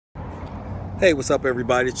Hey, what's up,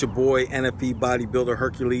 everybody? It's your boy, NFE bodybuilder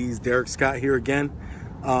Hercules, Derek Scott here again.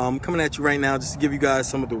 Coming at you right now just to give you guys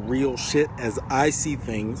some of the real shit as I see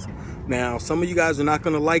things. Now, some of you guys are not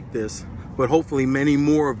going to like this, but hopefully many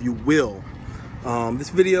more of you will.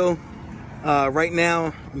 This video, right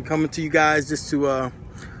now, I'm coming to you guys just to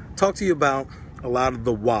talk to you about a lot of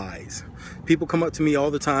the whys. People come up to me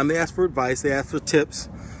all the time. They ask for advice. They ask for tips.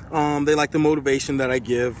 They like the motivation that I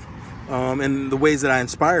give and the ways that I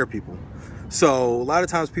inspire people. So a lot of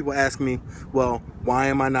times people ask me, well, why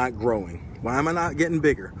am I not growing? Why am I not getting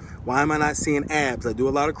bigger? Why am I not seeing abs? I do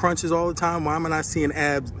a lot of crunches all the time. Why am I not seeing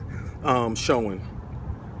abs showing?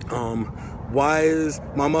 Why is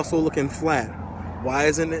my muscle looking flat? Why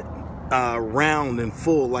isn't it round and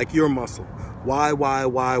full like your muscle? Why?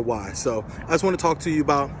 So I just want to talk to you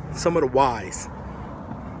about some of the whys.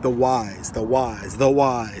 The whys.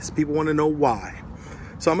 People want to know why.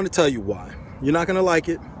 So I'm going to tell you why. You're not going to like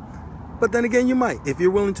it. But then again, you might, if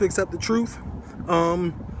you're willing to accept the truth.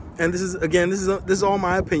 And this is all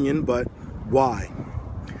my opinion, but why?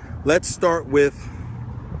 Let's start with,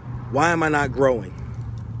 why am I not growing?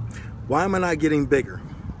 Why am I not getting bigger?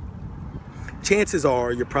 Chances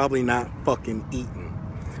are you're probably not fucking eating.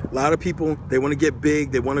 A lot of people, they want to get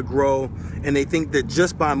big, they want to grow, and they think that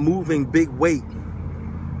just by moving big weight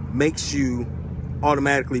makes you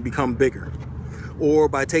automatically become bigger. Or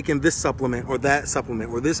by taking this supplement or that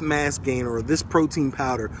supplement or this mass gainer or this protein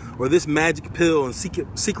powder or this magic pill and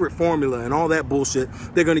secret formula and all that bullshit,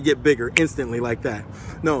 they're going to get bigger instantly like that.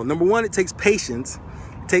 No, number one, it takes patience,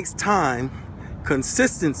 it takes time,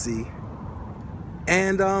 consistency,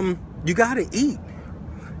 and you got to eat.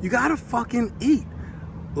 You got to fucking eat.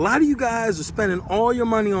 A lot of you guys are spending all your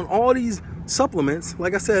money on all these supplements.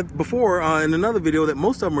 Like I said before in another video, that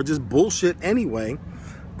most of them are just bullshit anyway,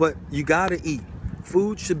 but you got to eat.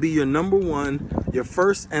 Food should be your number one, your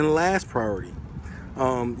first and last priority.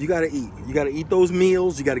 You got to eat. You got to eat those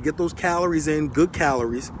meals. You got to get those calories in, good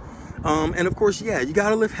calories. And of course, yeah, you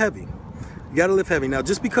got to lift heavy. You got to lift heavy. Now,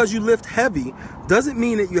 just because you lift heavy doesn't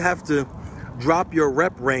mean that you have to drop your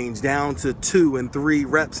rep range down to 2 and 3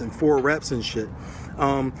 reps and 4 reps and shit.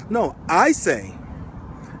 No, I say,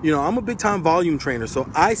 you know, I'm a big time volume trainer. So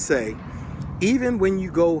I say, even when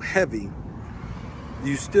you go heavy,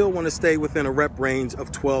 you still want to stay within a rep range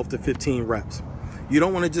of 12 to 15 reps. You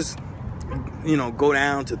don't want to just, you know, go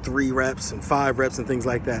down to 3 reps and 5 reps and things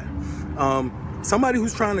like that. Somebody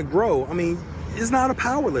who's trying to grow, I mean, is not a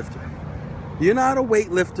power lifter. You're not a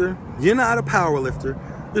weightlifter. You're not a power lifter.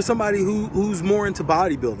 You're somebody who's more into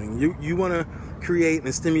bodybuilding. You want to create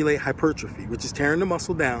and stimulate hypertrophy, which is tearing the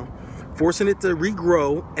muscle down, forcing it to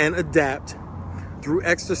regrow and adapt through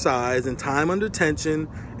exercise and time under tension,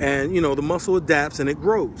 and you know, the muscle adapts and it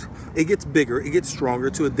grows. It gets bigger, it gets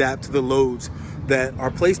stronger to adapt to the loads that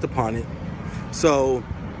are placed upon it. So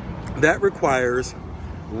that requires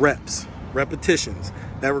reps, repetitions.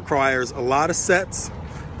 That requires a lot of sets.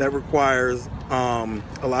 That requires a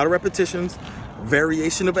lot of repetitions,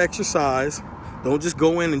 variation of exercise. Don't just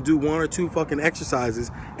go in and do 1 or 2 fucking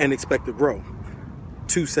exercises and expect to grow.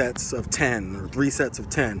 2 sets of 10 or 3 sets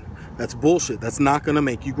of 10. That's bullshit. That's not going to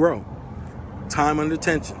make you grow. Time under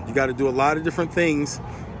tension. You got to do a lot of different things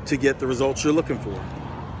to get the results you're looking for.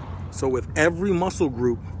 So with every muscle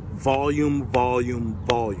group, volume.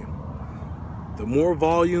 The more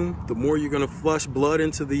volume, the more you're going to flush blood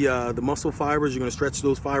into the muscle fibers. You're going to stretch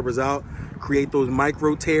those fibers out, create those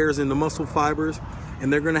micro tears in the muscle fibers,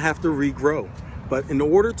 and they're going to have to regrow. But in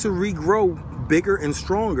order to regrow bigger and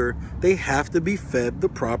stronger, they have to be fed the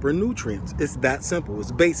proper nutrients. It's that simple.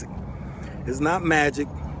 It's basic. It's not magic.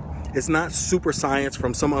 It's not super science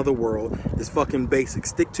from some other world. It's fucking basic.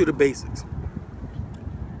 Stick to the basics.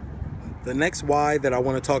 The next why that I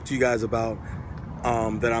want to talk to you guys about,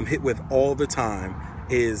 that I'm hit with all the time,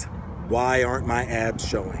 is why aren't my abs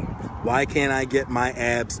showing? Why can't I get my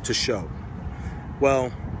abs to show?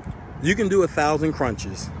 Well, you can do 1,000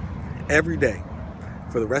 crunches every day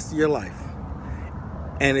for the rest of your life.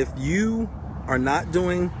 And if you are not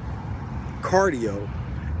doing cardio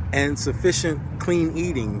and sufficient clean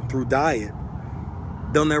eating through diet,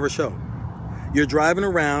 they'll never show. You're driving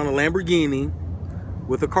around a Lamborghini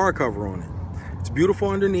with a car cover on it. It's beautiful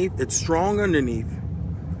underneath. It's strong underneath.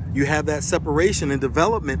 You have that separation and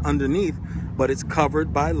development underneath, but it's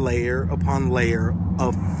covered by layer upon layer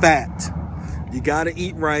of fat. You got to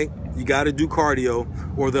eat right. You got to do cardio,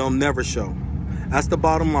 or they'll never show. That's the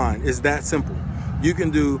bottom line. It's that simple. You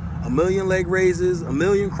can do 1,000,000 leg raises,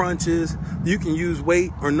 1,000,000 crunches. You can use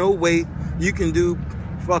weight or no weight. You can do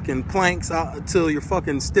fucking planks out until you're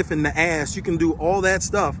fucking stiff in the ass. You can do all that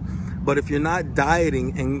stuff. But if you're not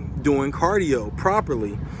dieting and doing cardio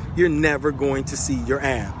properly, you're never going to see your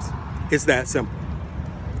abs. It's that simple.